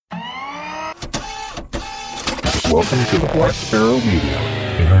Welcome to the Black Sparrow Media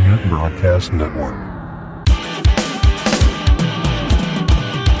Internet Broadcast Network.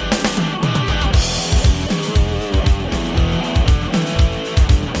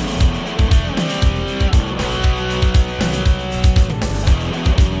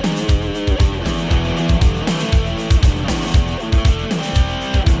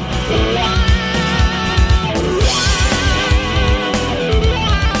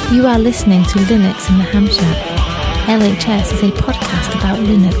 You are listening to Linux in the Ham Shack. LHS is a podcast about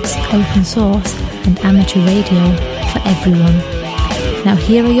Linux, open source, and amateur radio for everyone. Now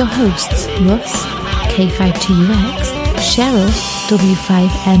here are your hosts, Russ, K5TUX, Cheryl,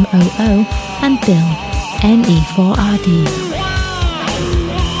 W5MOO, and Bill, NE4RD.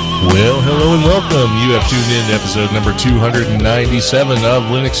 Well, hello and welcome. You have tuned in to episode number 297 of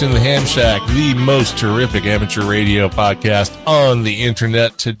Linux in the Ham Shack, the most terrific amateur radio podcast on the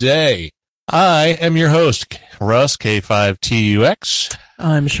internet today. I am your host, Russ, K5TUX.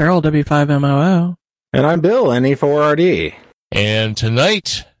 I'm Cheryl, W5MOO. And I'm Bill, NE4RD. And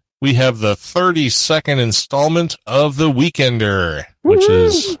tonight, we have the 32nd installment of The Weekender, which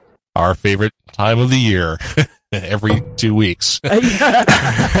is our favorite time of the year. Every 2 weeks. Shouldn't that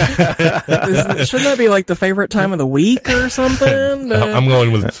be like the favorite time of the week or something? I'm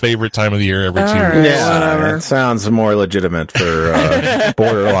going with favorite time of the year every 2 All weeks. right, Yeah, whatever. it sounds more legitimate for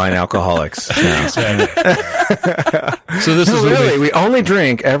borderline alcoholics. Yeah. So this is Really, we only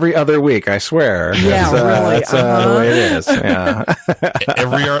drink every other week, I swear. Yeah, really. That's the way it is. Yeah.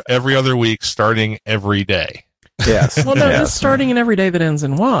 every other week, starting every day. Yes. Well, no, yes. just starting in every day that ends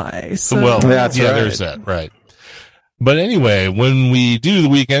in Y. So. Well, That's yeah, right. there's that, right. But anyway, when we do the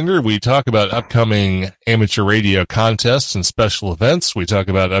Weekender, we talk about upcoming amateur radio contests and special events. We talk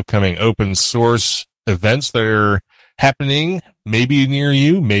about upcoming open source events that are happening, maybe near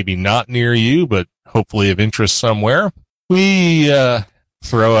you, maybe not near you, but hopefully of interest somewhere. We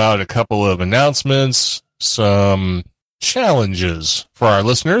throw out a couple of announcements, some challenges for our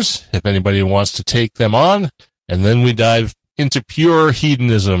listeners, if anybody wants to take them on, and then we dive into pure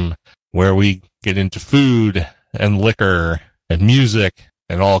hedonism, where we get into food and liquor and music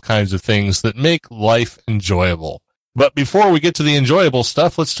and all kinds of things that make life enjoyable. But before we get to the enjoyable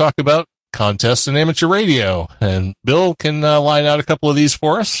stuff, let's talk about contests in amateur radio. And Bill can line out a couple of these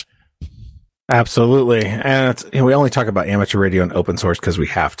for us. Absolutely. And we only talk about amateur radio and open source because we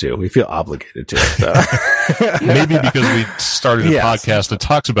have to. We feel obligated to it. So. Maybe because we started a podcast that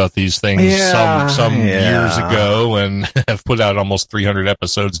talks about these things some years ago and have put out almost 300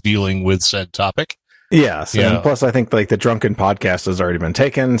 episodes dealing with said topic. Yes. Yeah. And plus, I think like the Drunken podcast has already been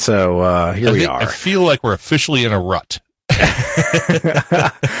taken. So here we are. I feel like we're officially in a rut.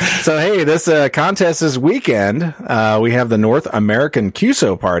 So, hey, this contest this weekend, we have the North American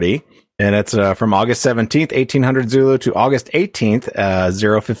QSO Party, and it's from August 17th, 1800 Zulu to August 18th,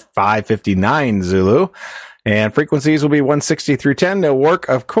 0559 Zulu. And frequencies will be 160 through 10. No work,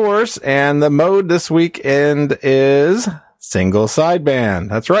 of course. And the mode this weekend is single sideband.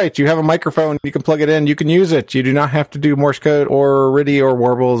 That's right. You have a microphone. You can plug it in. You can use it. You do not have to do Morse code or RIDI or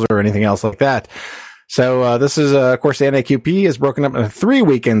warbles or anything else like that. So this is, of course, the NAQP is broken up into 3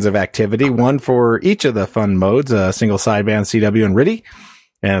 weekends of activity, one for each of the fun modes, single sideband, CW, and RIDI.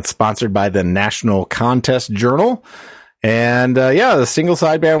 And it's sponsored by the National Contest Journal. And the single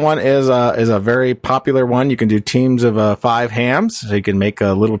sideband one is a very popular one. You can do teams of 5 hams, so you can make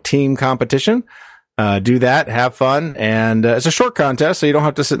a little team competition. Do that, have fun, and it's a short contest, so you don't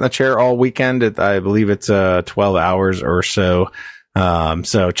have to sit in the chair all weekend. I believe it's 12 hours or so.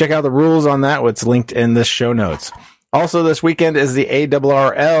 So check out the rules on that. What's linked in this show notes. Also, this weekend is the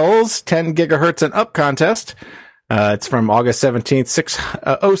ARRL's 10 gigahertz and up contest. It's from August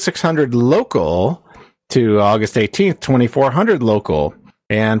 17th, 0600 local to August 18th, 2400 local.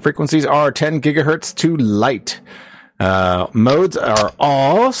 And frequencies are 10 gigahertz to light. Modes are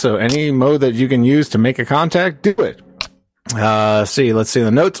all, so any mode that you can use to make a contact, do it. Let's see.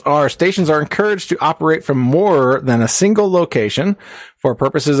 The notes are: stations are encouraged to operate from more than a single location. For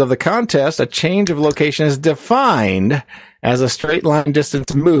purposes of the contest, a change of location is defined as a straight line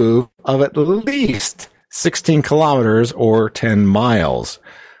distance move of at least 16 kilometers or 10 miles.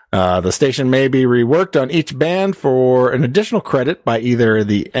 The station may be reworked on each band for an additional credit by either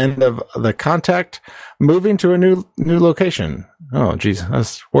the end of the contact moving to a new location. Oh, geez,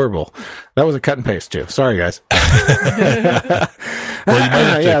 that's horrible. That was a cut and paste too. Sorry, guys. Well, you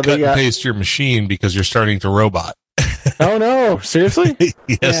might have to cut and paste your machine because you're starting to robot. Oh no, seriously?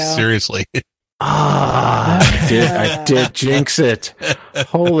 Yes, seriously. I did jinx it.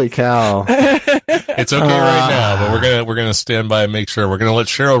 Holy cow. It's okay right now, but we're gonna stand by and make sure. We're gonna let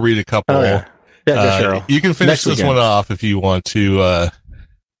Cheryl read a couple. Okay. Yeah, Cheryl. You can finish Next this weekend. one off if you want to.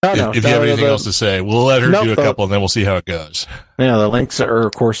 If you have anything else to say, we'll let her do a couple, and then we'll see how it goes. Yeah, the links are,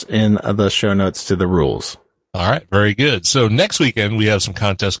 of course, in the show notes to the rules. All right, very good. So next weekend, we have some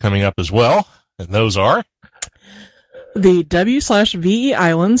contests coming up as well, and those are... The W/VE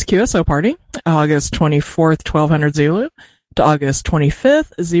Islands QSO Party, August 24th, 1200 Zulu, to August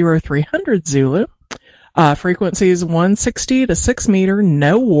 25th, 0300 Zulu. Frequencies 160 to 6 meter,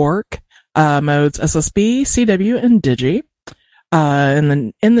 no warp. Modes SSB, CW, and Digi.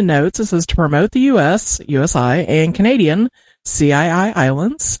 In the notes, it says to promote the US, USI, and Canadian CIA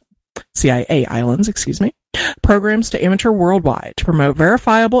Islands, excuse me, programs to amateur worldwide to promote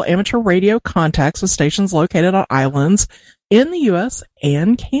verifiable amateur radio contacts with stations located on islands in the US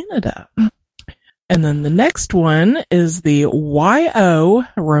and Canada. And then the next one is the YO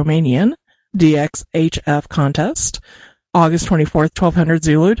Romanian DXHF contest, August 24th, 1200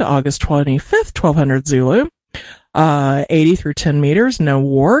 Zulu to August 25th, 1200 Zulu. 80 through 10 meters, no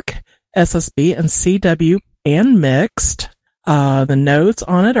warp, SSB and CW and mixed. The notes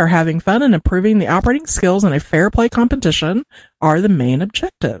on it are having fun and improving the operating skills in a fair play competition are the main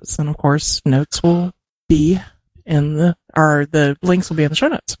objectives. And of course, notes will be the links will be in the show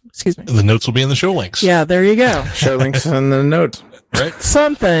notes. Excuse me. The notes will be in the show links. Yeah, there you go. Show links in the notes. Right?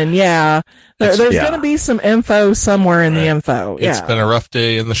 Something, yeah. There's going to be some info somewhere in the info. Yeah. It's been a rough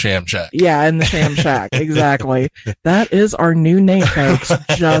day in the Sham Shack. Yeah, in the Sham Shack. Exactly. That is our new name, folks.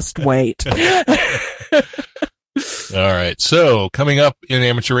 Just wait. All right. So coming up in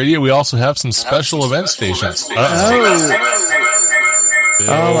amateur radio, we also have some special event stations.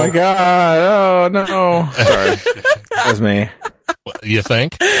 Oh my God. Oh no. Sorry. That was me. You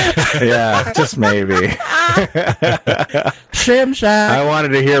think? Yeah, just maybe. Sham Shack. I wanted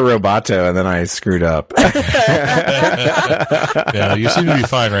to hear Roboto and then I screwed up. Yeah, you seem to be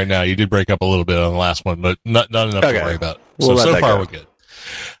fine right now. You did break up a little bit on the last one, but not enough to worry about. So far we're good.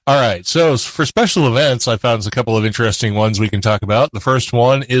 All right. So for special events, I found a couple of interesting ones we can talk about. The first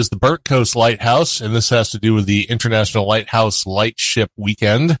one is the Burnt Coast Lighthouse, and this has to do with the International Lighthouse Lightship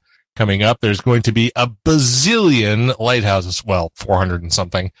Weekend coming up. There's going to be a bazillion lighthouses, well, 400 and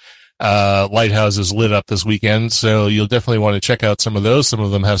something, lighthouses lit up this weekend. So you'll definitely want to check out some of those. Some of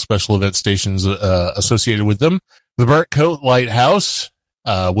them have special event stations, associated with them. The Burnt Coast Lighthouse,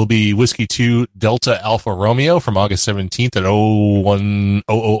 will be Whiskey 2 Delta Alpha Romeo from August 17th at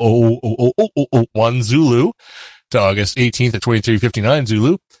 01 Zulu to August 18th at 2359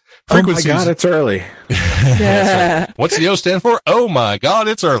 Zulu. Frequencies. Oh my God, it's early. Yeah. What's the O stand for? Oh my God,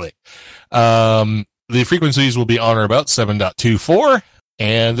 it's early. The frequencies will be on or about 7.24.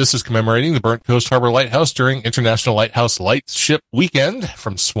 And this is commemorating the Burnt Coast Harbor Lighthouse during International Lighthouse Lightship Weekend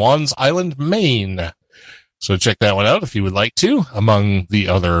from Swans Island, Maine. So check that one out if you would like to, among the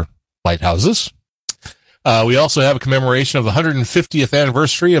other lighthouses. We also have a commemoration of the 150th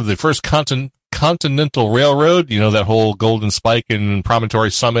anniversary of the first Continental Railroad. You know, that whole Golden Spike and Promontory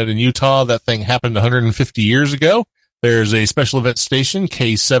Summit in Utah. That thing happened 150 years ago. There's a special event station,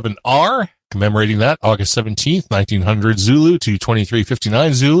 K7R, commemorating that August 17th, 1900 Zulu to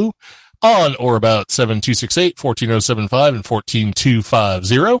 2359 Zulu, on or about 7268, 14075, and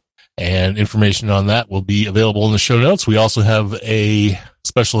 14250. And information on that will be available in the show notes. We also have a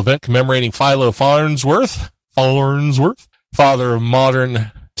special event commemorating Philo Farnsworth, father of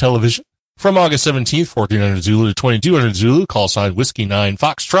modern television, from August 17th, 1400 Zulu to 2200 Zulu, call sign Whiskey 9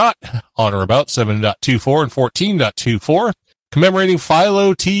 Foxtrot, on or about 7.24 and 14.24, commemorating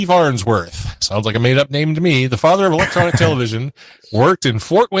Philo T. Farnsworth. Sounds like a made-up name to me. The father of electronic television, worked in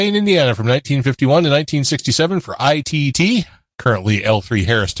Fort Wayne, Indiana from 1951 to 1967 for ITT, currently L3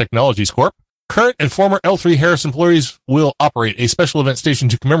 Harris Technologies Corp. Current and former L3 Harris employees will operate a special event station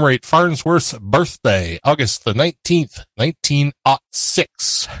to commemorate Farnsworth's birthday, August the 19th,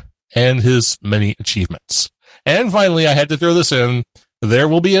 1906, and his many achievements. And finally, I had to throw this in. There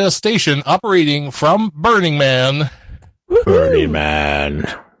will be a station operating from Burning Man. Burning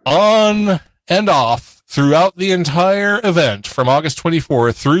Man. On and off throughout the entire event from August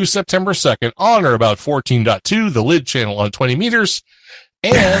 24th through September 2nd on or about 14.2, the lid channel on 20 meters,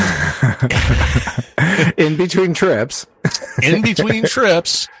 and in between trips, and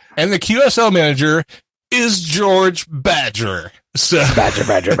the QSL manager is George Badger. So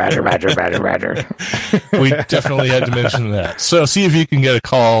Badger. We definitely had to mention that. So see if you can get a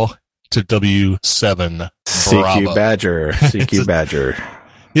call to W7 CQ Badger. CQ Badger.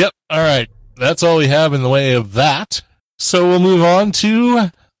 Yep. All right. That's all we have in the way of that. So we'll move on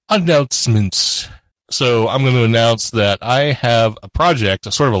to announcements. So I'm going to announce that I have a project,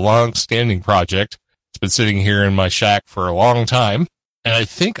 a sort of a long-standing project. It's been sitting here in my shack for a long time. and I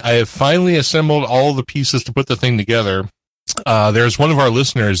think I have finally assembled all the pieces to put the thing together. There's one of our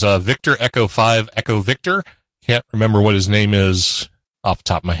listeners, Victor Echo 5 Echo Victor. Can't remember what his name is off the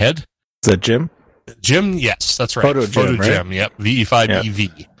top of my head. Is that Jim? Jim, yes, that's right. Photo Jim, right? Yep,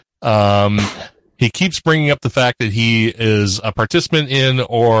 VE5EV. He keeps bringing up the fact that he is a participant in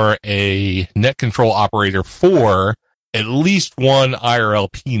or a net control operator for at least one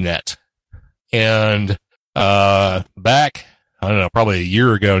IRLP net. And back, I don't know, probably a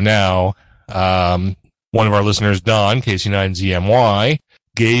year ago now, one of our listeners, Don, KC9ZMY,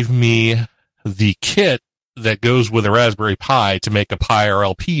 gave me the kit that goes with a Raspberry Pi to make a Pi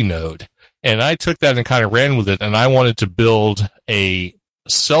RLP node. And I took that and kind of ran with it, and I wanted to build a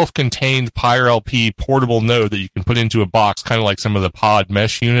self-contained Pi RLP portable node that you can put into a box, kind of like some of the pod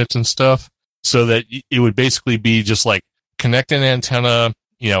mesh units and stuff, so that it would basically be just like connect an antenna,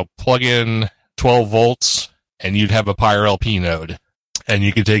 plug in 12 volts, and you'd have a Pi RLP node. And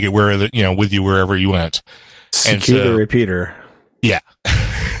you could take it with you wherever you went. CQ the repeater. Yeah.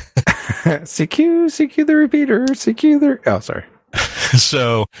 CQ the repeater. Oh, sorry.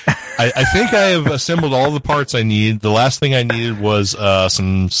 So I think I have assembled all the parts I need. The last thing I needed was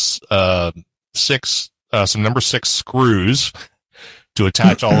some number 6 screws to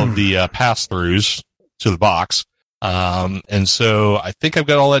attach all of the pass-throughs to the box. And so I think I've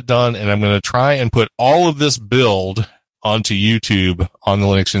got all that done, and I'm going to try and put all of this build onto YouTube on the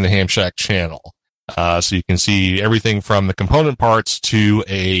Linux in the Ham Shack channel. So you can see everything from the component parts to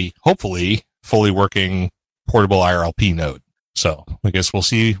a hopefully fully working portable IRLP node. So I guess we'll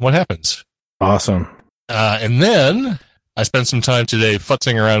see what happens. Awesome. And then I spent some time today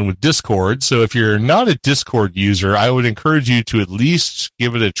futzing around with Discord. So if you're not a Discord user, I would encourage you to at least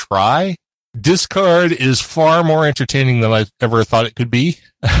give it a try. Discord is far more entertaining than I ever thought it could be.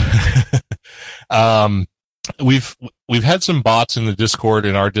 We've had some bots in the Discord,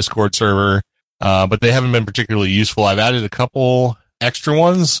 in our Discord server, but they haven't been particularly useful. I've added a couple extra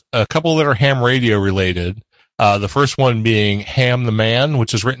ones, a couple that are ham radio related. The first one being Ham the Man,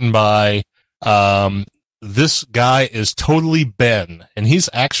 which is written by, this guy is totally Ben, and he's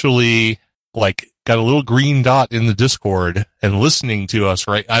actually got a little green dot in the Discord and listening to us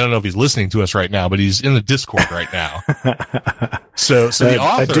right. I don't know if he's listening to us right now, but he's in the Discord right now. So the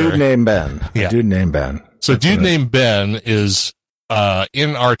author, a dude named Ben. Yeah. A dude named Ben. So dude named Ben is,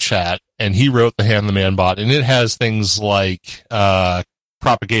 in our chat, and he wrote the Ham the Man bot, and it has things like,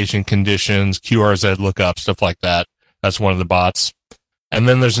 propagation conditions, QRZ lookup, stuff like that. That's one of the bots. And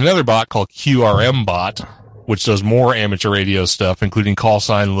then there's another bot called QRM bot, which does more amateur radio stuff, including call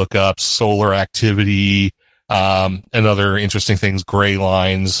sign lookups, solar activity, and other interesting things, gray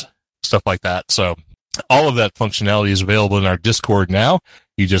lines, stuff like that. So all of that functionality is available in our Discord now.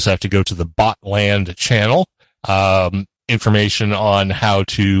 You just have to go to the Botland channel. Information on how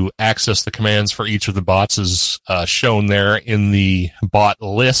to access the commands for each of the bots is shown there in the bot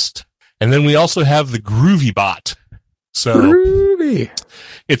list. And then we also have the Groovy bot. So Groovy.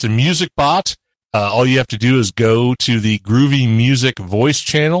 It's a music bot. All you have to do is go to the Groovy Music voice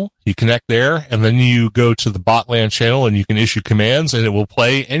channel. You connect there, and then you go to the Botland channel, and you can issue commands, and it will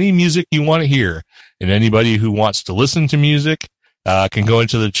play any music you want to hear. And anybody who wants to listen to music can go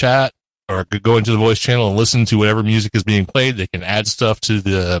into the chat or go into the voice channel and listen to whatever music is being played. They can add stuff to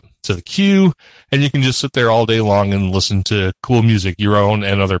the queue, and you can just sit there all day long and listen to cool music, your own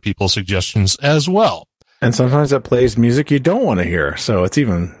and other people's suggestions as well. And sometimes it plays music you don't want to hear, so it's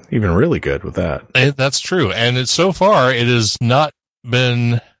even really good with that. That's true, and so far it has not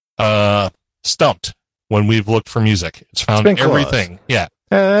been stumped when we've looked for music. It's found everything. Yeah,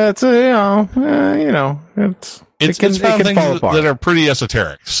 it's it's found things that are pretty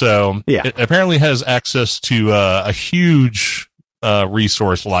esoteric. So yeah, it apparently has access to a huge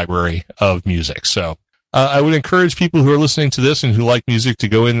resource library of music. So. I would encourage people who are listening to this and who like music to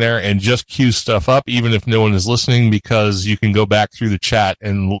go in there and just queue stuff up, even if no one is listening, because you can go back through the chat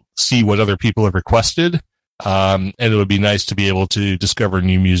and see what other people have requested. And it would be nice to be able to discover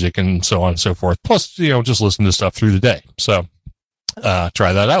new music and so on and so forth. Plus, just listen to stuff through the day. So,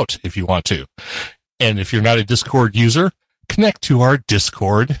 try that out if you want to. And if you're not a Discord user, connect to our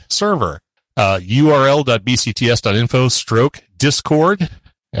Discord server, url.bcts.info/Discord.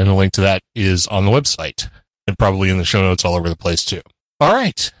 And the link to that is on the website and probably in the show notes all over the place too. All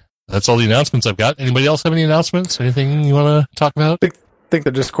right. That's all the announcements I've got. Anybody else have any announcements? Anything you want to talk about? I think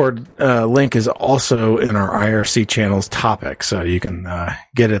the Discord link is also in our IRC channel's topic. So you can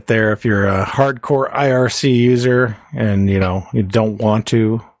get it there if you're a hardcore IRC user and, you don't want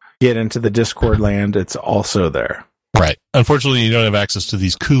to get into the Discord land. It's also there. Right. Unfortunately, you don't have access to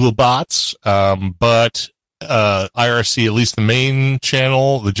these cool bots. But IRC, at least the main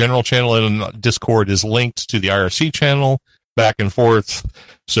channel, the general channel in Discord is linked to the IRC channel back and forth.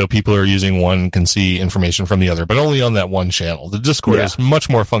 So people who are using one can see information from the other, but only on that one channel. The Discord has much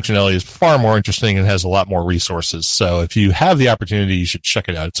more functionality, is far more interesting, and has a lot more resources. So if you have the opportunity, you should check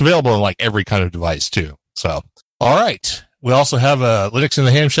it out. It's available on like every kind of device too. So, all right. We also have a Linux in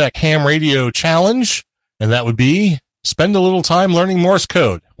the Ham Shack Ham Radio Challenge, and that would be spend a little time learning Morse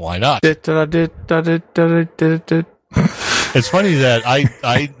code. Why not? It's funny that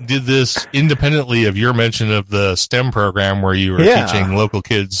I did this independently of your mention of the STEM program where you were teaching local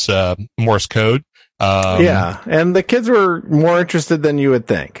kids Morse code. And the kids were more interested than you would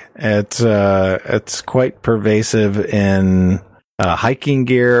think. It's quite pervasive in hiking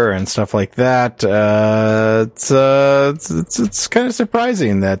gear and stuff like that. It's kind of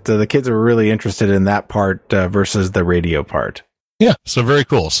surprising that the kids are really interested in that part versus the radio part. Yeah, so very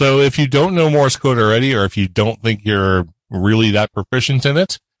cool. So if you don't know Morse code already, or if you don't think you're really that proficient in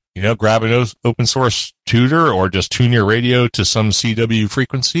it, grab an open source tutor or just tune your radio to some CW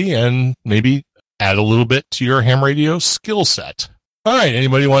frequency and maybe add a little bit to your ham radio skill set. All right.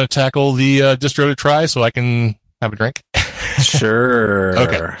 Anybody want to tackle the distro to try so I can have a drink? Sure.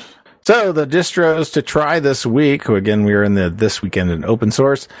 Okay. So the distros to try this week, again, we are in this weekend in open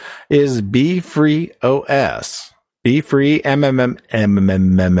source, is BeFree OS. BeFree MMXX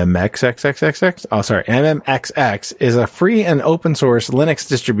is a free and open source Linux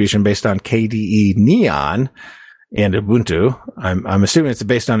distribution based on KDE Neon and Ubuntu. I'm assuming it's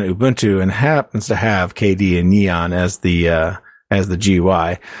based on Ubuntu and happens to have KDE and Neon as the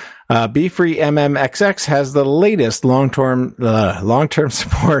GUI. BeFree MMXX has the latest long-term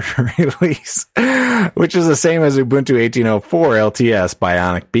support release, which is the same as Ubuntu 18.04 LTS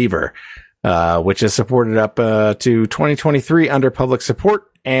Bionic Beaver. Which is supported up to 2023 under public support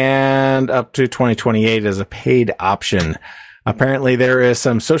and up to 2028 as a paid option. Apparently, there is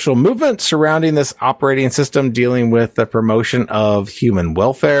some social movement surrounding this operating system dealing with the promotion of human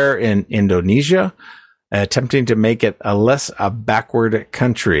welfare in Indonesia, attempting to make it a less backward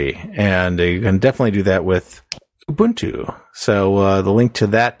country. And you can definitely do that with Ubuntu. So the link to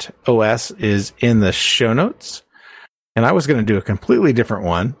that OS is in the show notes. And I was going to do a completely different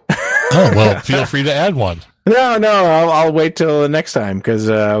one. Oh, well, feel free to add one. No, I'll wait till the next time because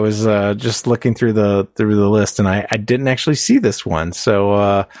I was just looking through the list and I didn't actually see this one. So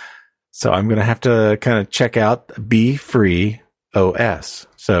I'm going to have to kind of check out BeFree OS.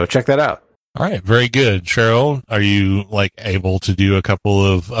 So check that out. All right. Very good. Cheryl, are you able to do a couple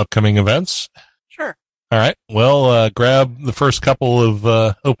of upcoming events? Sure. All right. Well, grab the first couple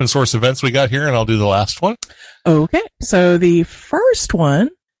of open source events we got here and I'll do the last one. Okay. So the first one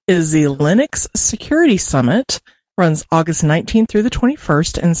is the Linux Security Summit, runs August 19th through the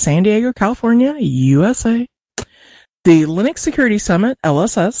 21st in San Diego, California, USA. The Linux Security Summit,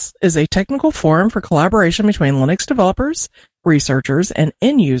 LSS, is a technical forum for collaboration between Linux developers, researchers, and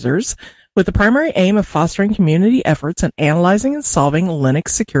end users with the primary aim of fostering community efforts and analyzing and solving Linux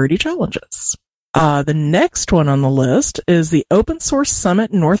security challenges. The next one on the list is the Open Source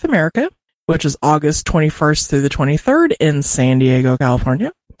Summit North America, which is August 21st through the 23rd in San Diego,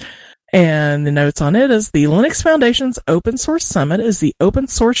 California. And the notes on it is the Linux Foundation's Open Source Summit is the open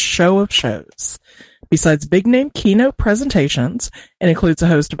source show of shows. Besides big name keynote presentations, it includes a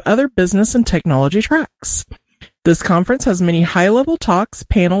host of other business and technology tracks. This conference has many high-level talks,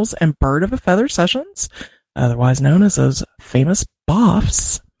 panels, and bird of a feather sessions, otherwise known as those famous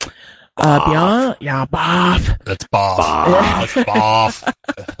BOFs. Beyond BOF. That's BOF.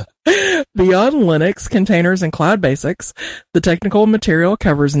 Beyond Linux, containers, and cloud basics, the technical material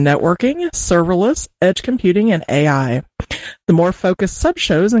covers networking, serverless, edge computing, and AI. The more focused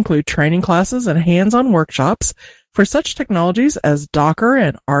sub-shows include training classes and hands-on workshops for such technologies as Docker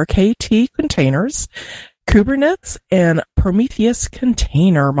and RKT containers, Kubernetes, and Prometheus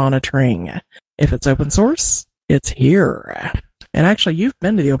container monitoring. If it's open source, it's here. And actually, you've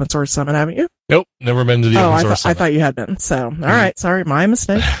been to the Open Source Summit, haven't you? Nope, never been to the Open Source Summit. I thought you had been. So, all right, sorry, my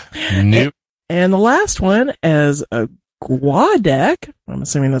mistake. Nope. And the last one is a GUADEC. I'm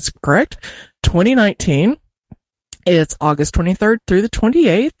assuming that's correct. 2019. It's August 23rd through the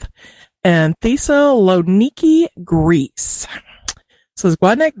 28th, and Thessaloniki, Greece. So,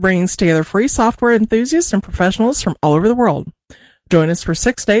 GUADEC brings together free software enthusiasts and professionals from all over the world. Join us for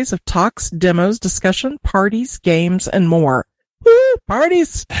 6 days of talks, demos, discussion, parties, games, and more. Woo!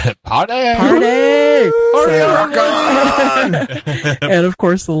 Parties! Party! Rock on! And of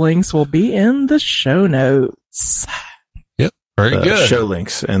course, the links will be in the show notes. Yep, very good. Show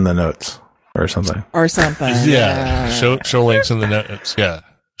links in the notes or something. Or something. Yeah, show links in the notes. Yeah,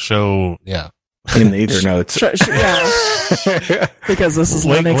 in the Ethernotes. Yeah. Because this is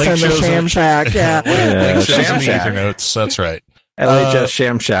Link Linux and the shows Sham up. Shack. Yeah. Yeah, Link shows in Sham the Shack. Ethernotes. That's right.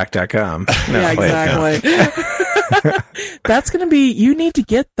 LHSShamShack.com. No, Yeah, wait, no. exactly. That's going to be, you need to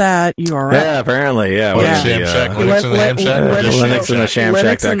get that URL. Yeah, apparently, yeah. What, Yeah. Sham Shack, Let- Linux and the let- Ham Shack? let- Or just Linux Sham and the Shack?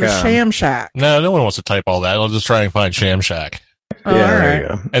 Linux and the Shamshack.com. Sham Shack. No one wants to type all that. I'll just try and find Sham Shack. Oh, Yeah, all there right. you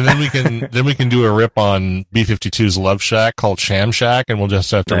go. And then we can do a rip on B-52's Love Shack called Sham Shack, and we'll just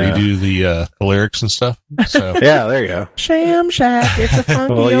have to Yeah. redo the lyrics and stuff. So Yeah, there you go. Sham Shack. It's a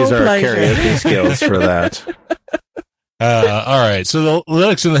funky We'll old use our place. karaoke skills for that. all right. So the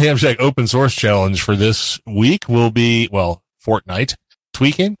Linux and the Ham Shack open source challenge for this week will be, well, Fortnite.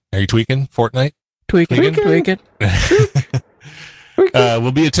 Tweaking? Are you tweaking Fortnite? Tweaking.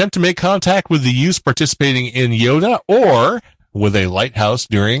 Will be attempt to make contact with the use participating in Yoda or with a lighthouse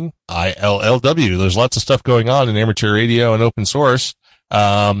during ILLW. There's lots of stuff going on in amateur radio and open source.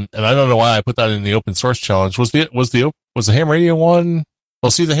 And I don't know why I put that in the open source challenge. Was the ham radio one?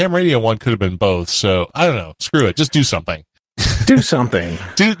 Well, see, the ham radio one could have been both. So I don't know. Screw it. Just do something. Do something.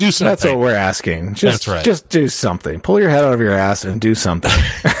 Do something. That's what we're asking. Just, That's right. Just do something. Pull your head out of your ass and do something.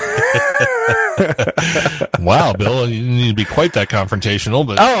 Wow, Bill, you need to be quite that confrontational,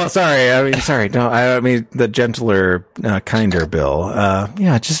 but Oh, sorry. No, I mean the gentler, kinder Bill.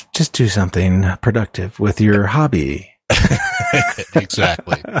 Yeah, just do something productive with your hobby.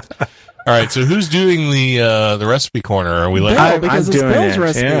 exactly. All right, so who's doing the recipe corner? Are we like? Bill. because it's Bill's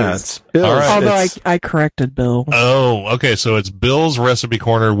recipes. Yeah, it's Bill's. All right. Although It's- I corrected Bill. Oh, okay. So it's Bill's recipe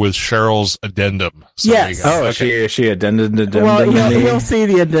corner with Cheryl's addendum. So Yes. there you go. Oh, Okay. she addended Well, me. he'll see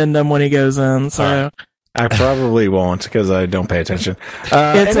the addendum when he goes in, so All right. I probably won't because I don't pay attention. it's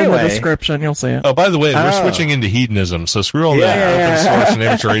in the Anyway, description. You'll see it. Oh, by the way, we're Oh. switching into hedonism. So screw all that Yeah. open source and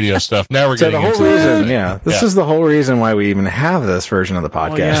amateur radio stuff. Now we're so getting the whole into reason, this Yeah. is the whole reason why we even have this version of the Well,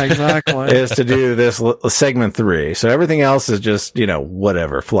 podcast. yeah, exactly. Is to do this segment 3. So everything else is just,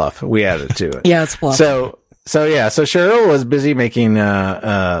 whatever fluff. We added to it. Yeah, it's fluff. So Cheryl was busy making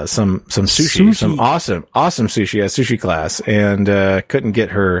some sushi, some awesome sushi at sushi class, and couldn't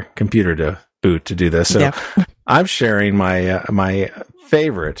get her computer to boot to do this. So Yeah. I'm sharing my my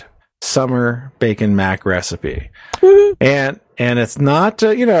favorite summer bacon mac recipe, and it's not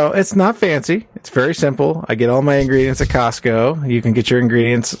it's not fancy. It's very simple. I get all my ingredients at Costco. You can get your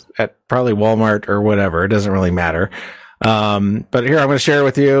ingredients at probably Walmart or whatever. It doesn't really matter. But here I'm going to share it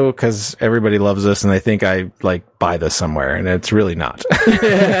with you because everybody loves this and they think I buy this somewhere, and it's really not.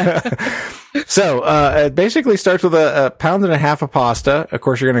 So, it basically starts with a pound and a half of pasta. Of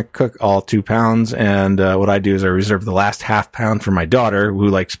course, you're going to cook all 2 pounds. And, what I do is I reserve the last half pound for my daughter who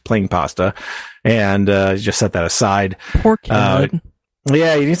likes plain pasta, and, just set that aside. Poor kid.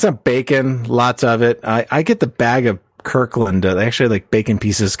 Yeah, you need some bacon, lots of it. I get the bag of Kirkland. They actually bacon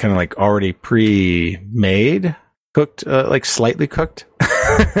pieces kind of already pre-made, cooked, slightly cooked.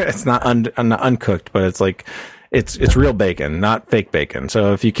 It's not uncooked, but it's real bacon, not fake bacon.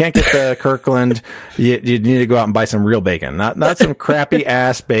 So if you can't get the Kirkland, you need to go out and buy some real bacon, not some crappy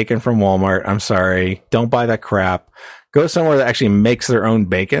ass bacon from Walmart. I'm sorry. Don't buy that crap. Go somewhere that actually makes their own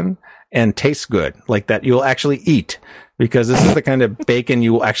bacon and tastes good, like that you'll actually eat, because this is the kind of bacon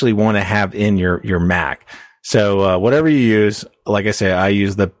you will actually want to have in your mac. So, whatever you use, like I say, I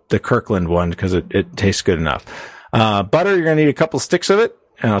use the Kirkland one because it tastes good enough. Butter, you're going to need a couple sticks of it.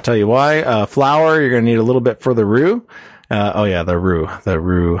 And I'll tell you why. Flour, you're going to need a little bit for the roux. The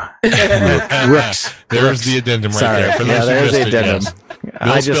roux. Rooks. There's the addendum right Sorry. there. For Yeah, those who there's the missed it, addendum. yes.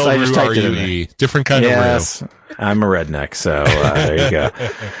 I just typed it in there. R-U-E. Different kind Yes, I'm a redneck, so there you go.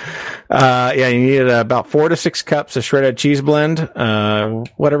 You need about 4 to 6 cups of shredded cheese blend,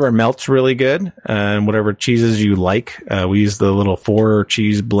 whatever melts really good, and whatever cheeses you like. We use the little 4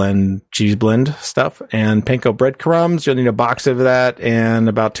 cheese blend stuff, and panko breadcrumbs. You'll need a box of that, and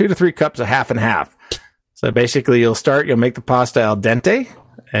about 2 to 3 cups of half and half. So basically, you'll make the pasta al dente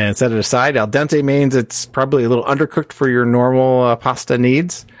and set it aside. Al dente means it's probably a little undercooked for your normal pasta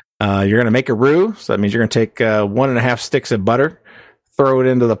needs. You're going to make a roux, so that means you're going to take 1.5 sticks of butter, throw it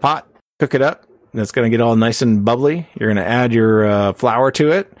into the pot, cook it up, and it's going to get all nice and bubbly. You're going to add your flour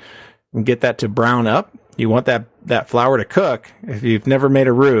to it and get that to brown up. You want that flour to cook. If you've never made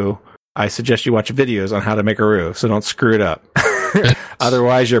a roux, I suggest you watch videos on how to make a roux, so don't screw it up.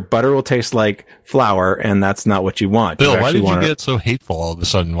 Otherwise, your butter will taste like flour, and that's not what you want. Bill, why did you get so hateful all of a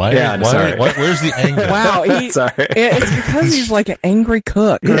sudden? Where's the anger? Wow, Sorry. It's because he's like an angry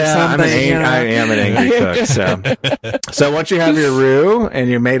cook or something. I am an angry cook. So once you have your roux and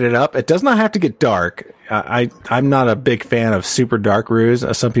you made it up, it does not have to get dark. I'm not a big fan of super dark roux.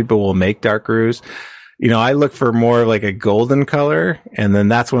 Some people will make dark roux. I look for more like a golden color, and then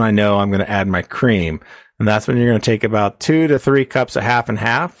that's when I know I'm going to add my cream. And that's when you're going to take about 2 to 3 cups of half and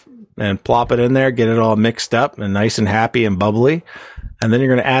half and plop it in there, get it all mixed up and nice and happy and bubbly. And then you're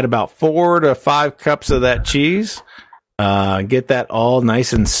going to add about 4 to 5 cups of that cheese. Get that all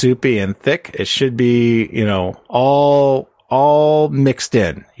nice and soupy and thick. It should be, all mixed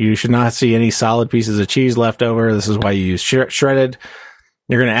in. You should not see any solid pieces of cheese left over. This is why you use shredded.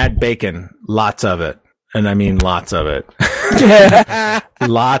 You're going to add bacon, lots of it. And I mean lots of it.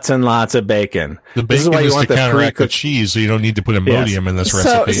 Lots and lots of bacon. The bacon is to counteract the cheese, so you don't need to put Imodium in this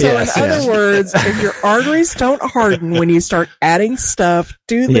recipe. So in other words, if your arteries don't harden when you start adding stuff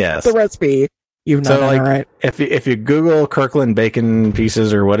to the recipe, you've not done it right. If you Google Kirkland bacon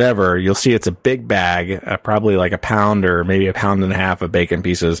pieces or whatever, you'll see it's a big bag, probably like a pound or maybe a pound and a half of bacon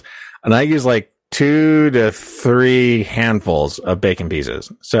pieces. And I use like 2 to 3 handfuls of bacon pieces.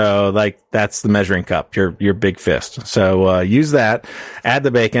 So like that's the measuring cup, your big fist. So use that, add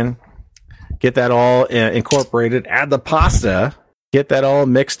the bacon, get that all incorporated, add the pasta, get that all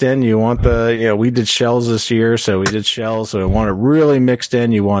mixed in. You want we did shells this year, so we did shells. So you want it really mixed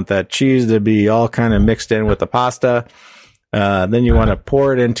in. You want that cheese to be all kind of mixed in with the pasta. Then you want to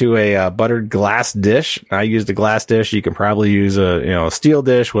pour it into a buttered glass dish. I used a glass dish. You can probably use a steel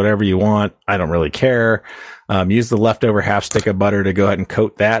dish, whatever you want. I don't really care. Use the leftover half stick of butter to go ahead and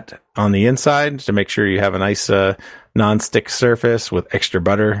coat that on the inside to make sure you have a nice non-stick surface with extra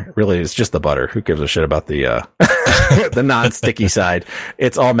butter. Really, it's just the butter. Who gives a shit about the the non-sticky side?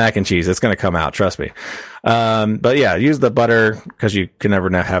 It's all mac and cheese. It's going to come out. Trust me. But yeah, use the butter because you can never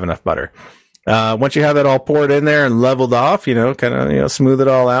have enough butter. Once you have it all poured in there and leveled off, smooth it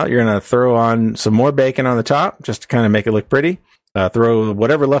all out, you're going to throw on some more bacon on the top just to kind of make it look pretty. Throw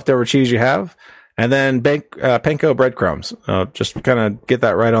whatever leftover cheese you have, and then panko breadcrumbs. Just kind of get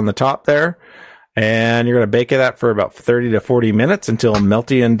that right on the top there. And you're going to bake that for about 30 to 40 minutes until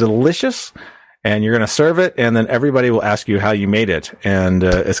melty and delicious. And you're going to serve it, and then everybody will ask you how you made it. And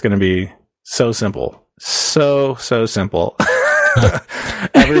it's going to be so simple. So simple.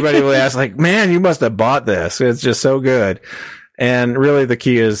 Everybody will ask, like, man, you must have bought this. It's just so good. And really the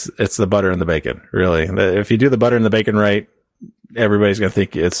key is it's the butter and the bacon. Really. If you do the butter and the bacon right, everybody's going to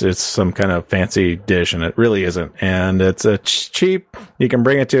think it's some kind of fancy dish, and it really isn't. And it's cheap. You can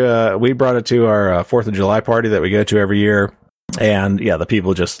bring it to we brought it to our 4th of July party that we go to every year. And yeah, the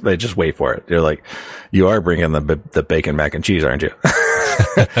people they just wait for it. They're like, you are bringing the bacon mac and cheese, aren't you?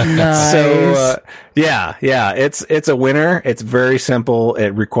 Nice. So, yeah, it's a winner. It's very simple. It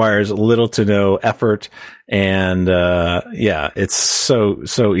requires little to no effort. And, it's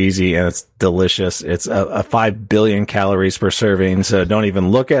so easy, and it's delicious. It's a 5 billion calories per serving. So don't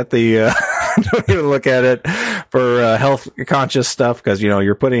even look at don't even look at it for health conscious stuff, because,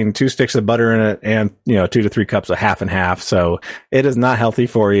 you're putting 2 sticks of butter in it and, 2 to 3 cups of half and half. So it is not healthy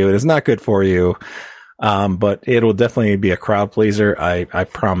for you. It is not good for you. But it will definitely be a crowd pleaser. I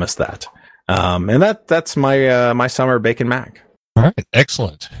promise that. And that's my summer bacon mac. All right.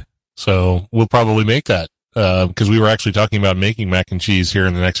 Excellent. So we'll probably make that, because we were actually talking about making mac and cheese here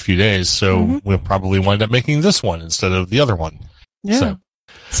in the next few days. So we'll probably wind up making this one instead of the other one. Yeah.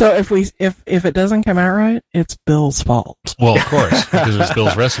 So if it doesn't come out right, it's Bill's fault. Well, of course, because it's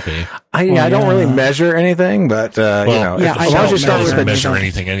Bill's recipe. I don't really measure anything, but as long as you start with measure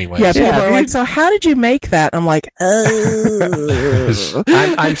anything anyway. Yeah, people are like, so how did you make that? I'm like, oh.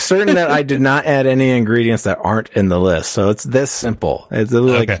 I'm certain that I did not add any ingredients that aren't in the list. So it's this simple. It's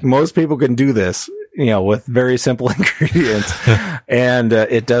like most people can do this, with very simple ingredients, and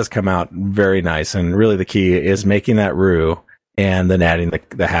it does come out very nice. And really, the key is making that roux and then adding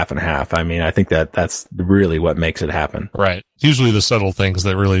the half and half. I mean, I think that's really what makes it happen. Right. Usually the subtle things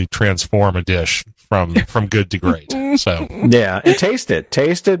that really transform a dish from good to great. So yeah, and taste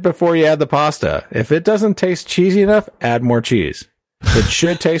it before you add the pasta. If it doesn't taste cheesy enough, add more cheese. It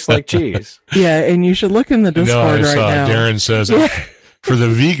should taste like cheese. Yeah, and you should look in the Discord right now. Darren says, for the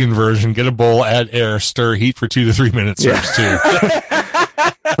vegan version, get a bowl, add air, stir, heat for 2 to 3 minutes. Yeah. Too.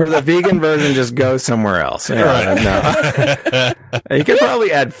 For the vegan version, just go somewhere else. Yeah, no. You could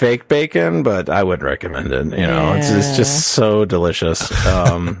probably add fake bacon, but I wouldn't recommend it. It's just so delicious.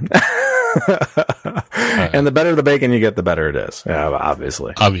 And the better the bacon you get, the better it is. Yeah,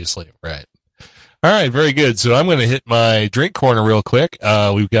 obviously. Obviously, right. All right, very good. So I'm going to hit my drink corner real quick.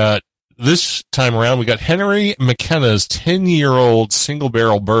 This time around, we got Henry McKenna's 10-year-old single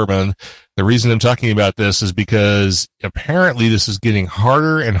barrel bourbon. The reason I'm talking about this is because apparently this is getting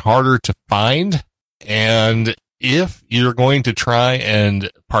harder and harder to find. And if you're going to try and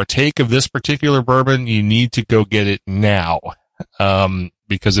partake of this particular bourbon, you need to go get it now,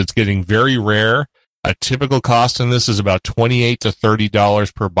 because it's getting very rare. A typical cost in this is about $28 to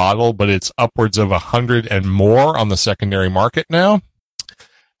 $30 per bottle, but it's upwards of $100 and more on the secondary market now.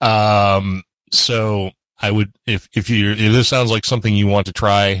 So I would, if this sounds like something you want to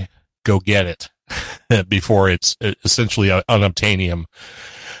try, go get it before it's essentially unobtainium.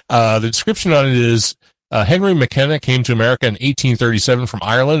 The description on it is, Henry McKenna came to America in 1837 from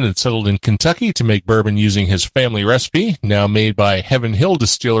Ireland and settled in Kentucky to make bourbon using his family recipe, now made by Heaven Hill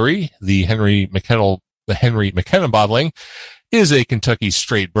Distillery. The Henry McKenna bottling is a Kentucky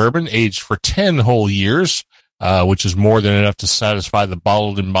straight bourbon aged for 10 whole years, which is more than enough to satisfy the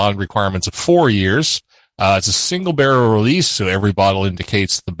bottled in bond requirements of 4 years. It's a single barrel release, so every bottle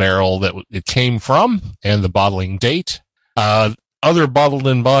indicates the barrel that it came from and the bottling date. Other bottled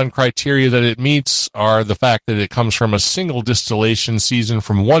in bond criteria that it meets are the fact that it comes from a single distillation season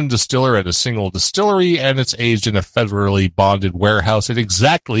from one distiller at a single distillery, and it's aged in a federally bonded warehouse at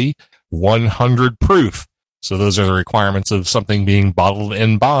exactly 100 proof. So those are the requirements of something being bottled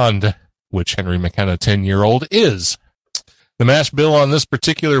in bond, which Henry McKenna 10-year-old is. The mash bill on this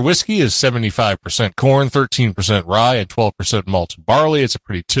particular whiskey is 75% corn, 13% rye, and 12% malted barley. It's a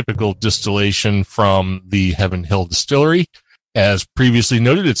pretty typical distillation from the Heaven Hill Distillery. As previously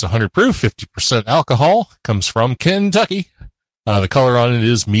noted, it's 100 proof, 50% alcohol, comes from Kentucky. The color on it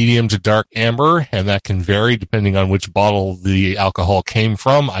is medium to dark amber, and that can vary depending on which bottle the alcohol came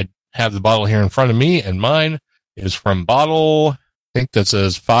from. I have the bottle here in front of me, and mine is from bottle, I think that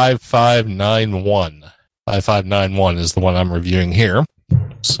says 5591. 5591 is the one I'm reviewing here.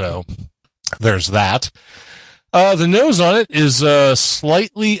 So there's that. The nose on it is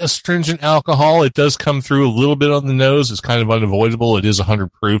slightly astringent alcohol. It does come through a little bit on the nose. It's kind of unavoidable. It is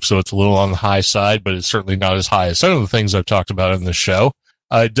 100 proof, so it's a little on the high side, but it's certainly not as high as some of the things I've talked about in the show.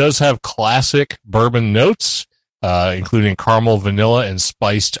 It does have classic bourbon notes, including caramel, vanilla, and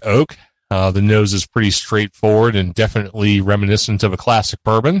spiced oak. The nose is pretty straightforward and definitely reminiscent of a classic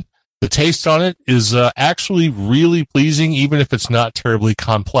bourbon. The taste on it is actually really pleasing, even if it's not terribly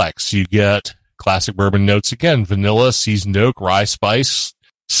complex. You get classic bourbon notes again, vanilla, seasoned oak, rye spice,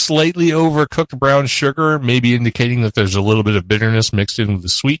 slightly overcooked brown sugar, maybe indicating that there's a little bit of bitterness mixed in with the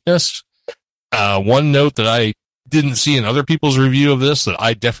sweetness. One note that I didn't see in other people's review of this that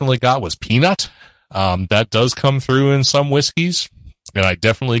I definitely got was peanut. That does come through in some whiskeys, and I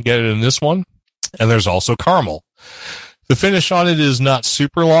definitely get it in this one. And there's also caramel. The finish on it is not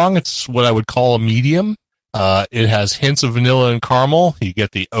super long. It's what I would call a medium. It has hints of vanilla and caramel. You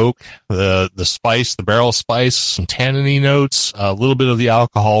get the oak, the spice, the barrel spice, some tanniny notes, a little bit of the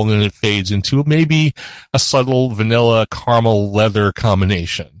alcohol, and then it fades into maybe a subtle vanilla caramel leather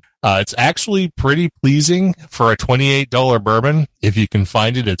combination. It's actually pretty pleasing for a $28 bourbon. If you can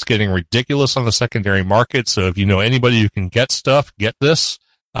find it, it's getting ridiculous on the secondary market. So if you know anybody who can get stuff, get this.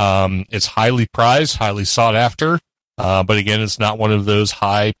 It's highly prized, highly sought after. But again, it's not one of those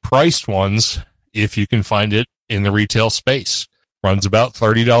high priced ones. If you can find it in the retail space, runs about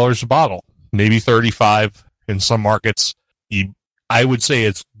 $30 a bottle, maybe $35 in some markets. I would say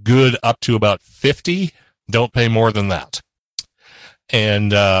it's good up to about $50. Don't pay more than that.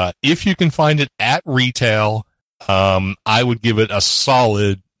 And if you can find it at retail, I would give it a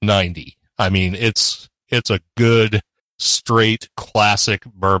solid 90. I mean, it's a good, straight, classic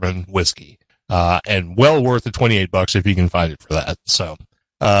bourbon whiskey, and well worth the $28 if you can find it for that. So.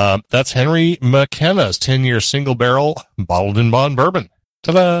 That's Henry McKenna's 10-year single barrel bottled in bond bourbon.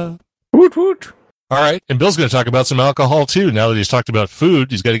 Ta-da! Woot woot. All right. And Bill's going to talk about some alcohol too. Now that he's talked about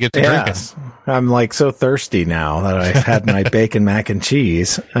food, he's got to get to drinking. I'm like so thirsty now that I've had my bacon mac and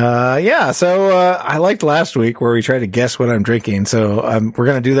cheese. So I liked last week where we tried to guess what I'm drinking. So, we're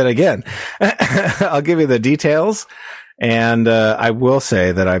going to do that again. I'll give you the details. And, I will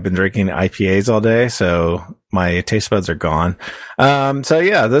say that I've been drinking IPAs all day. So my taste buds are gone.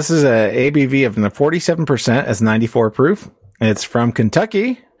 This is a ABV of 47%. It's 94 proof. It's from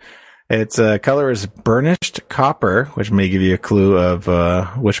Kentucky. Its color is burnished copper, which may give you a clue of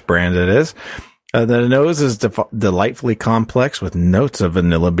which brand it is. The nose is delightfully complex with notes of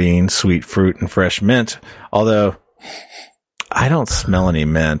vanilla bean, sweet fruit, and fresh mint. Although I don't smell any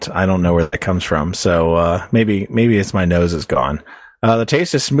mint. I don't know where that comes from. So maybe it's my nose is gone. The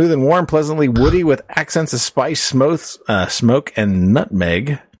taste is smooth and warm, pleasantly woody with accents of spice, smoke, and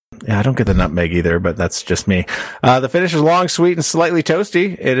nutmeg. Yeah, I don't get the nutmeg either, but that's just me. The finish is long, sweet, and slightly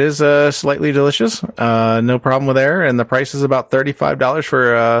toasty. It is slightly delicious. No problem with there. And the price is about $35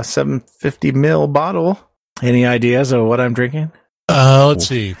 for a 750 ml bottle. Any ideas of what I'm drinking? Let's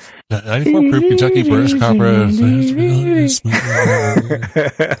see. 94 proof Kentucky burnished copper.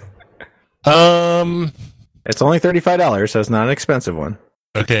 It's only $35, so it's not an expensive one.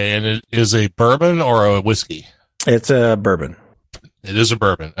 Okay, and it is a bourbon or a whiskey? It's a bourbon. It is a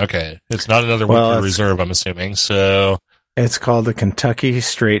bourbon. Okay. It's not another Well, Woodford it's- Reserve, I'm assuming. So, It's called the Kentucky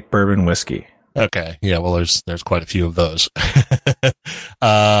Straight Bourbon Whiskey. okay. Yeah, well, there's quite a few of those.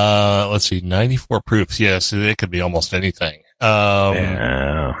 Let's see, 94 proofs. Yes, it could be almost anything.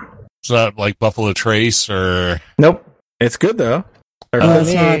 Yeah. It's not like Buffalo Trace or, Nope. It's good though. Better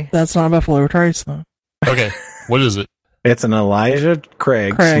than me. That's not Buffalo Trace, though. okay. What is it? It's an Elijah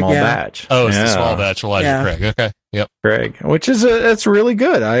Craig small yeah. batch. Oh, it's the Yeah. small batch Elijah Yeah. Craig. Okay. Yep. Craig, which is it's really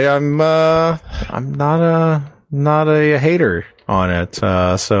good. I'm not a hater on it.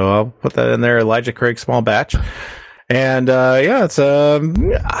 So I'll put that in there. Elijah Craig small batch. And yeah, it's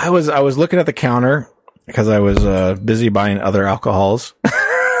I was looking at the counter because I was busy buying other alcohols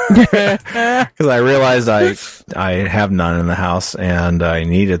because I realized I have none in the house and I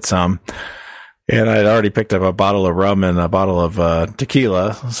needed some. And I'd already picked up a bottle of rum and a bottle of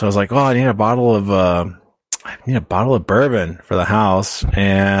tequila. So I was like, oh, I need a bottle of bourbon for the house.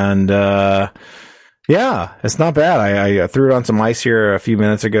 And yeah, it's not bad. I threw it on some ice here a few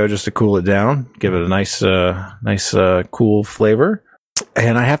minutes ago just to cool it down, give it a nice cool flavor.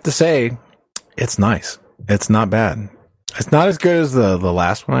 And I have to say, it's nice. It's not bad. It's not as good as the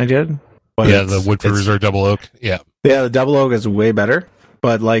last one I did. But Yeah, the Woodford Reserve Double Oak. Yeah. yeah, the Double Oak is way better.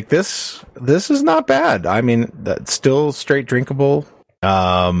 But like this is not bad. I mean, that's still straight drinkable,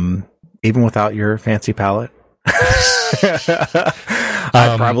 even without your fancy palate.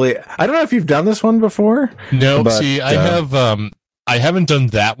 I don't know if you've done this one before. No, But, see, I haven't done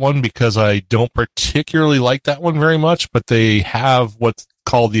that one because I don't particularly like that one very much, but they have what's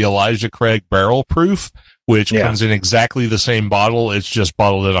called the Elijah Craig Barrel Proof, which Yeah. comes in exactly the same bottle. It's just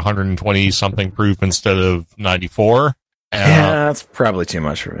bottled at 120 something proof instead of 94. Yeah, that's probably too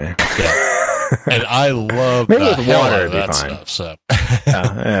much for me. And I love Maybe the with hell water out of it'd be that fine. stuff. So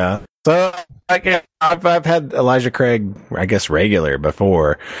Yeah. So I've had Elijah Craig, I guess, regular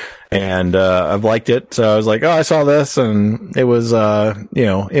before, and I've liked it. So I was like, oh, I saw this, and it was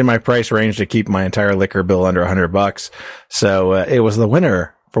in my price range to keep my entire liquor bill under $100. So it was the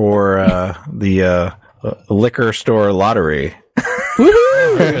winner for the liquor store lottery.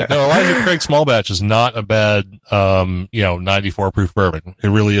 no, Elijah Craig Small Batch is not a bad 94 proof bourbon. It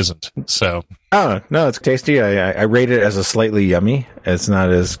really isn't. So Oh, no, it's tasty. I rate it as a slightly yummy. It's not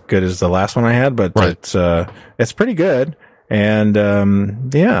as good as the last one I had, but Right. it's pretty good. And,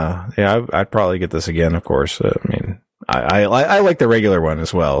 I'd probably get this again, of course. I mean, I like the regular one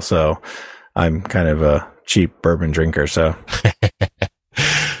as well. So I'm kind of a cheap bourbon drinker. So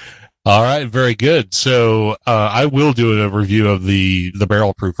all right, very good. So I will do a review of the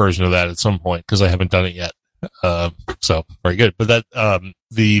barrel proof version of that at some point because I haven't done it yet. So very good. But that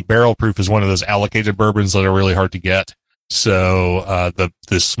the barrel proof is one of those allocated bourbons that are really hard to get. So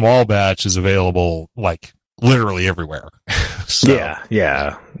the small batch is available like literally everywhere. So,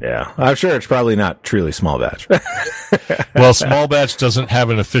 yeah. I'm sure it's probably not truly small batch. well, small batch doesn't have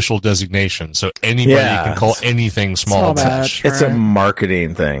an official designation, so anybody Yeah. can call anything small, Small batch. batch. It's a Right.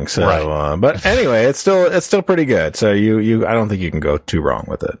 marketing thing. So, Right. but anyway, it's still pretty good. So I don't think you can go too wrong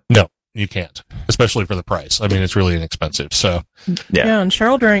with it. No, you can't, especially for the price. I mean, it's really inexpensive. So Yeah. And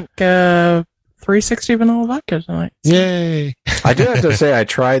Cheryl drank 360 vanilla vodka tonight. yay. I do have to say I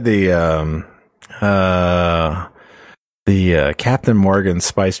tried the Captain Morgan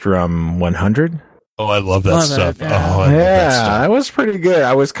spiced rum 100. Oh, I love that Love it, stuff. yeah. Oh, I love that Yeah, stuff. that was pretty good.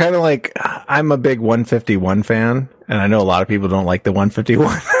 I was kind of like, I'm a big 151 fan, and I know a lot of people don't like the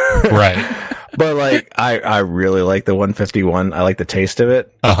 151. Right. But like, I really like the 151. I like the taste of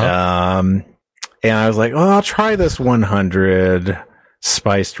it. Uh-huh. And I was like, oh, I'll try this 100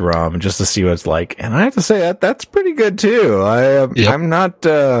 spiced rum just to see what it's like. And I have to say that's pretty good too. Yep. I'm not,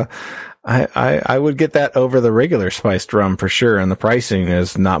 I would get that over the regular spiced rum for sure. And the pricing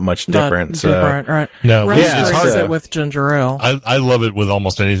is not much different. Not different, right? No, Russ yeah, it's it's drinks hard. it with ginger ale. I love it with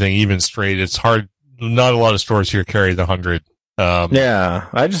almost anything, even straight. It's hard. Not a lot of stores here carry the 100. Yeah,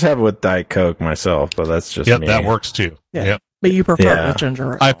 I just have it with Diet Coke myself, but that's just Yep, me. that works too. Yeah. Yep. But you prefer Yeah. it with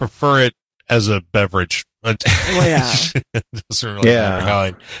ginger ale. I prefer it as a beverage. yeah. It doesn't really Yeah. matter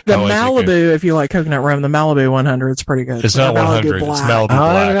how The how I drink it. Malibu, if you like coconut rum, the Malibu 100 is pretty good. It's The not 100. It's Black. Malibu Oh,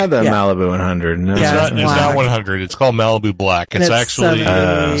 I haven't Black. had that Yeah. Malibu 100. No. It's Yeah, not. it's It's not black. 100. It's called Malibu Black. And It's it's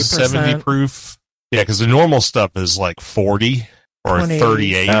actually 70 proof. Yeah, because the normal stuff is like 40 or 20.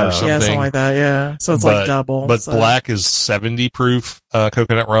 38 Oh. or Yeah, something something. like that, yeah. So it's But- like double. But so. black is 70 proof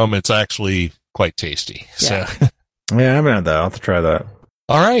coconut rum. It's actually quite tasty. Yeah. So, Yeah, I haven't had that. I'll have to try that.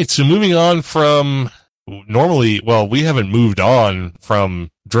 all right. So moving on from normally, well, we haven't moved on from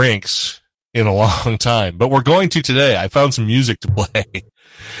drinks in a long time, but we're going to today. I found some music to play.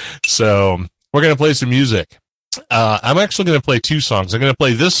 So we're going to play some music. I'm actually going to play two songs. I'm going to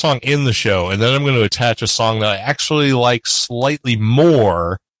play this song in the show, and then I'm going to attach a song that I actually like slightly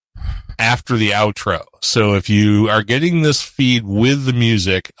more after the outro. So if you are getting this feed with the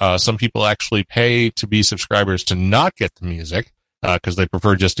music, some people actually pay to be subscribers to not get the music, because they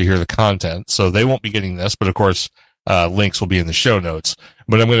prefer just to hear the content. So they won't be getting this, but of course, links will be in the show notes.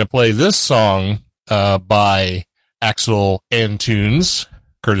 But I'm going to play this song, by Axel Antunes,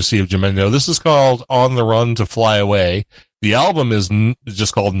 courtesy of Jamendo. This is called On the Run to Fly Away. The album is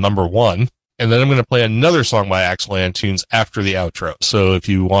just called Number One. And then I'm going to play another song by Axel Antunes after the outro. So if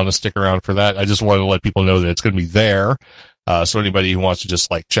you want to stick around for that, I just wanted to let people know that it's going to be there. So anybody who wants to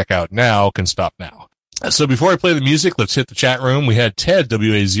just like check out now can stop now. So before I play the music, let's hit the chat room. We had Ted,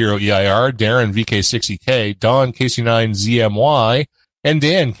 WA0EIR, Darren, VK60K, Don, KC9ZMY, and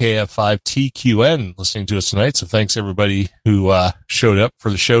Dan, KF5TQN, listening to us tonight. So thanks everybody who showed up for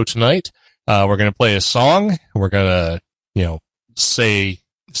the show tonight. We're going to play a song. We're going to, say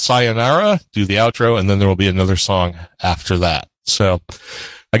sayonara, do the outro, and then there will be another song after that. So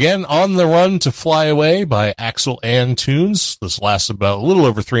again, On the Run to Fly Away by Axel Antunes. This lasts about a little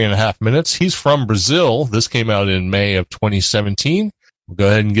over 3.5 minutes. He's from Brazil. This came out in May of 2017. We'll go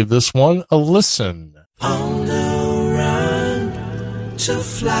ahead and give this one a listen. On the run to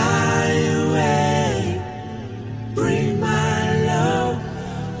fly away, bring my love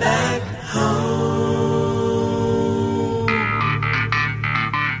back home.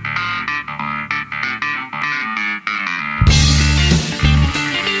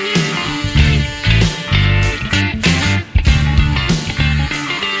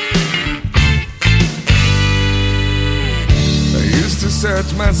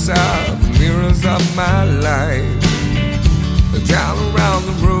 Search myself, mirrors of my life, down around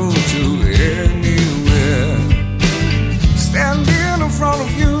the road to anywhere. Standing in front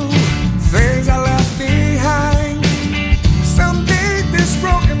of you, things I left behind. Someday this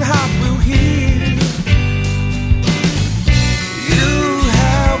broken heart will heal. You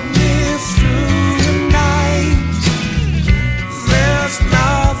help me through the night. There's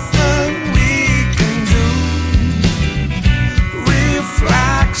nothing we can do.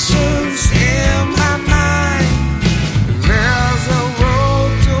 Reflections in my mind. There's a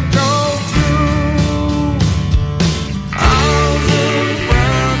road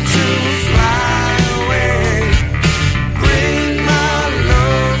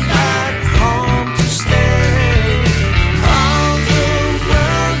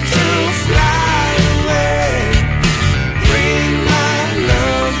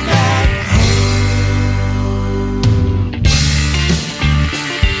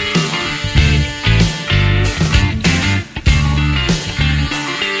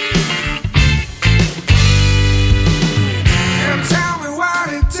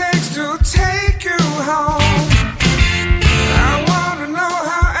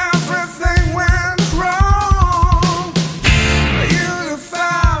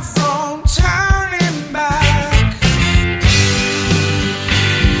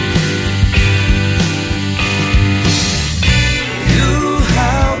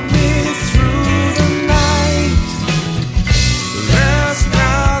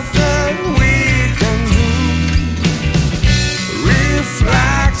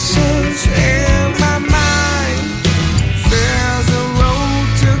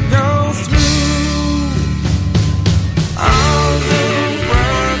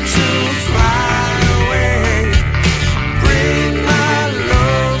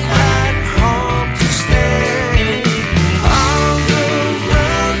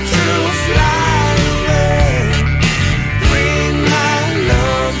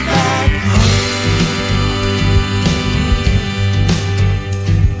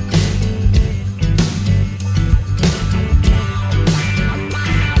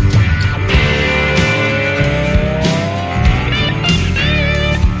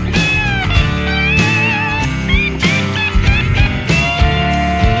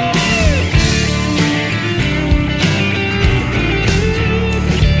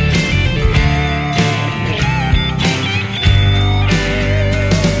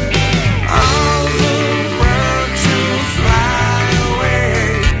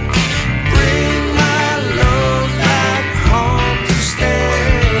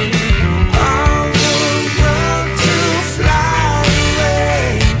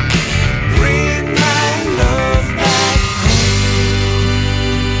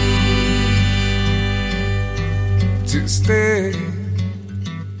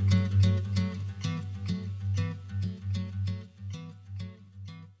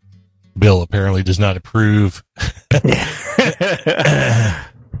Bill apparently does not approve.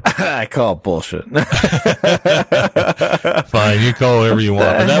 I call it bullshit. Fine, you call it whatever you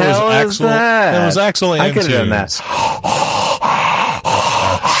want. But that was Axel. That was Axel I could have done that. Antunes.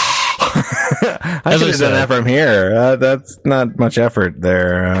 I could have done that from here. That's not much effort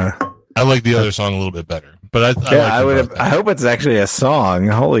there. I like the other song a little bit better, but I would have. I hope it's actually a song.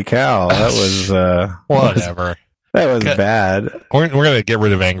 Holy cow, that was whatever. That was bad. We're gonna get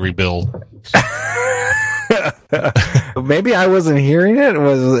rid of Angry Bill. Maybe I wasn't hearing it.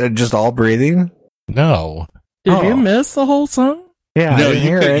 Was it just all breathing? No. Did you miss the whole song? Yeah, No, I didn't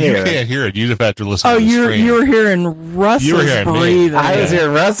hear it. you can't hear it. You just have to listen Oh, to the stream. you were hearing Russ's You were hearing me. breathing. I was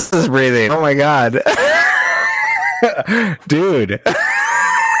hearing Russ's breathing. Oh my god, dude.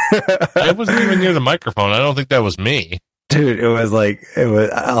 I wasn't even near the microphone. I don't think that was me. Dude, it was.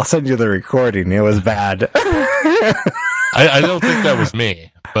 I'll send you the recording. It was bad. I don't think that was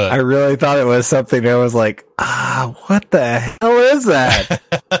me. But I really thought it was something that was like, what the hell is that?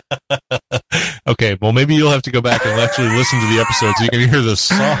 okay, well, maybe you'll have to go back and actually listen to the episode so you can hear the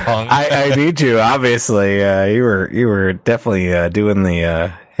song. I need to, obviously. You were definitely doing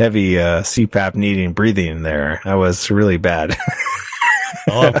the heavy CPAP needing breathing there. That was really bad.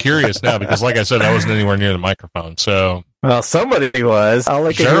 Well, I'm curious now because, like I said, I wasn't anywhere near the microphone. So, well, somebody was. All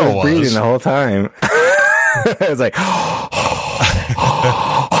I could hear was breathing the whole time. It was like,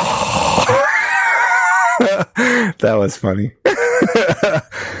 that was funny.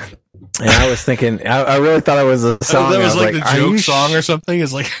 And I was thinking, I really thought it was a song. That was like the the joke song or something.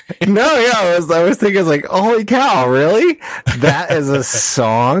 It's like, no, yeah, I was thinking, it's like, holy cow, really? That is a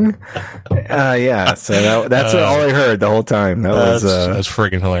song? Yeah. So that's all I heard the whole time. That's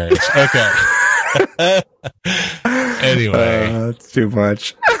friggin' hilarious. Okay. Anyway, it's too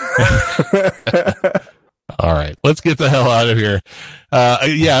much. All right, let's get the hell out of here.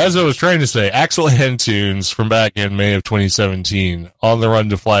 Yeah, as I was trying to say, Axel Antunes from back in May of 2017, On the Run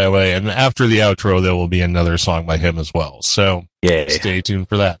to Fly Away. And after the outro, there will be another song by him as well. So stay tuned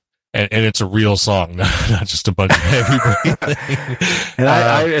for that. And it's a real song, not just a bunch of heavy breathing. And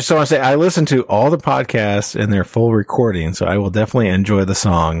I just want to say, I listened to all the podcasts in their full recording, so I will definitely enjoy the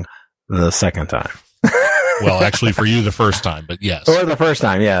song the second time. Well, actually for you the first time, but yes. Or the first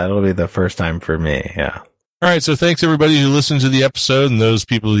time, yeah. It'll be the first time for me, yeah. All right, so thanks everybody who listened to the episode and those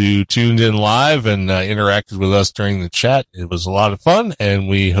people who tuned in live and interacted with us during the chat. It was a lot of fun, and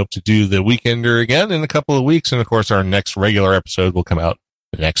we hope to do the Weekender again in a couple of weeks. And, of course, our next regular episode will come out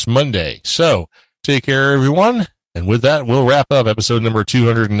next Monday. So take care, everyone. And with that, we'll wrap up episode number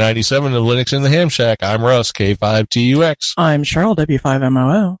 297 of Linux in the Ham Shack. I'm Russ, K5TUX. I'm Cheryl,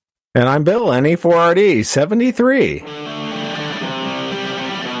 W5MOO. And I'm Bill, NE4RD 73.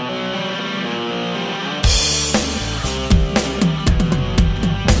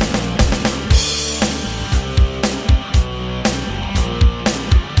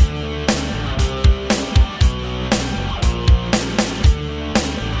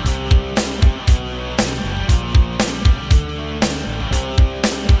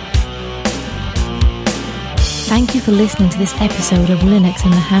 Thank you for listening to this episode of Linux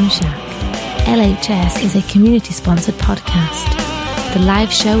in the Ham Shack. LHS is a community-sponsored podcast. The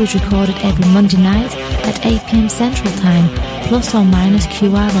live show is recorded every Monday night at 8 p.m. Central Time, plus or minus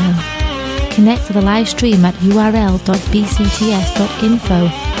QRL. Connect to the live stream at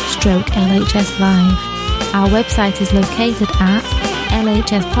url.bcts.info/LHS Live. Our website is located at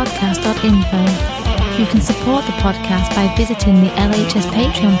lhspodcast.info. You can support the podcast by visiting the LHS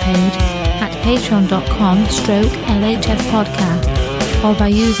Patreon page at patreon.com/LHS podcast or by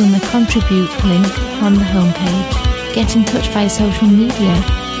using the contribute link on the homepage. Get in touch via social media.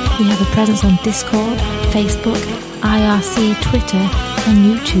 We have a presence on Discord, Facebook, IRC, Twitter and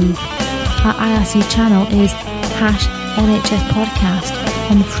YouTube. Our IRC channel is #LHS podcast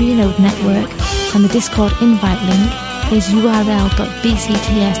on the Freenode network, and the Discord invite link is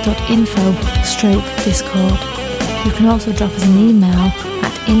url.bcts.info/Discord. You can also drop us an email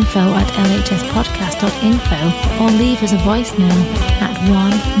at info@lhspodcast.info or leave us a voicemail at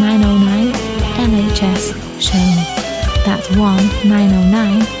 1-909-LHS-SHOW. That's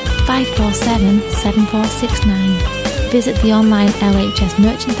 1-909-547-7469. Visit the online LHS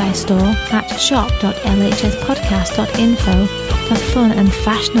merchandise store at shop.lhspodcast.info for fun and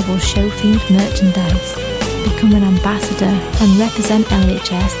fashionable show-themed merchandise. Become an ambassador and represent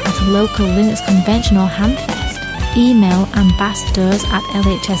LHS at a local Linux convention or Hamfest. Email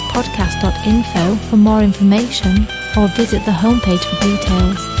ambassadors@lhspodcast.info for more information or visit the homepage for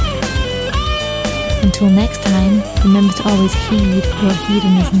details. Until next time, remember to always heed your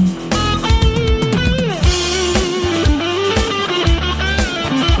hedonism.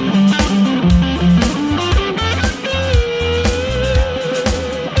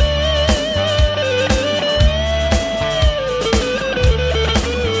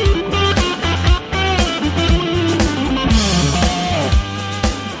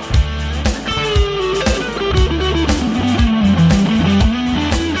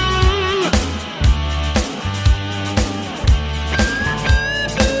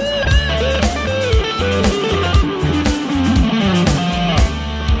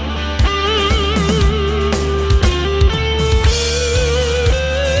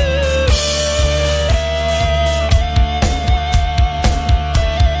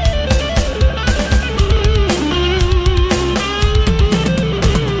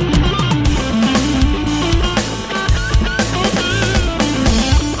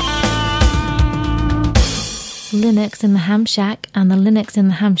 Linux in the Ham Shack and the Linux in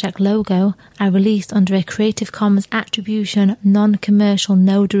the Ham Shack logo are released under a Creative Commons Attribution Non-Commercial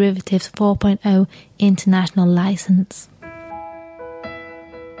No Derivatives 4.0 international license.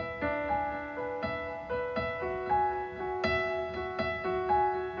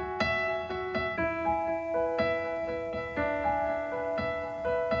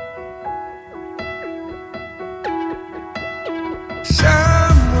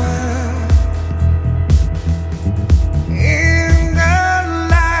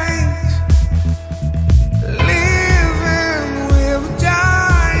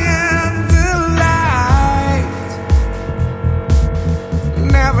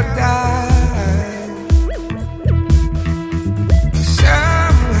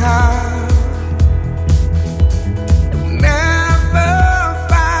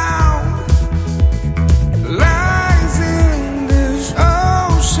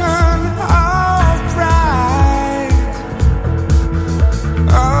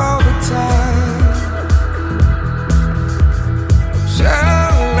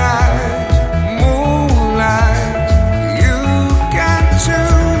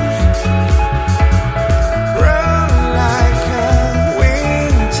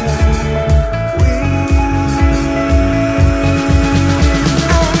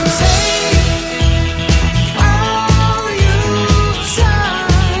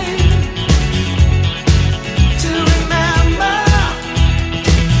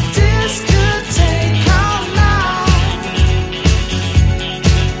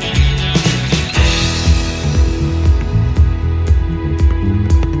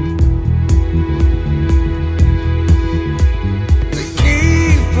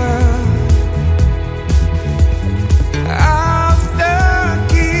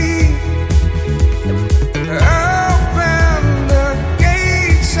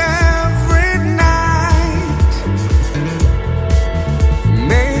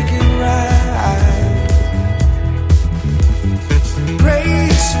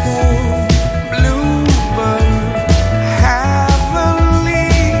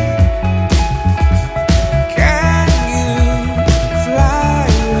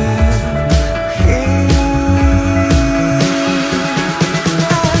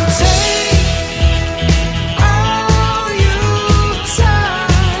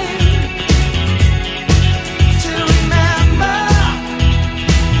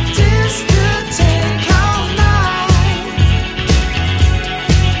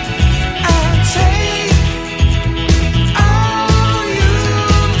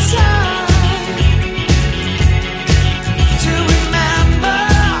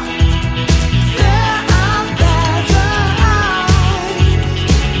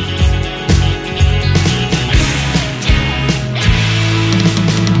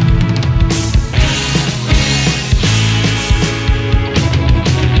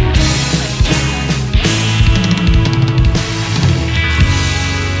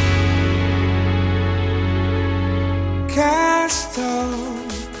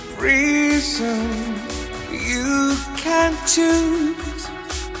 choose.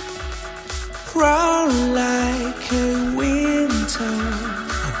 Crawl like a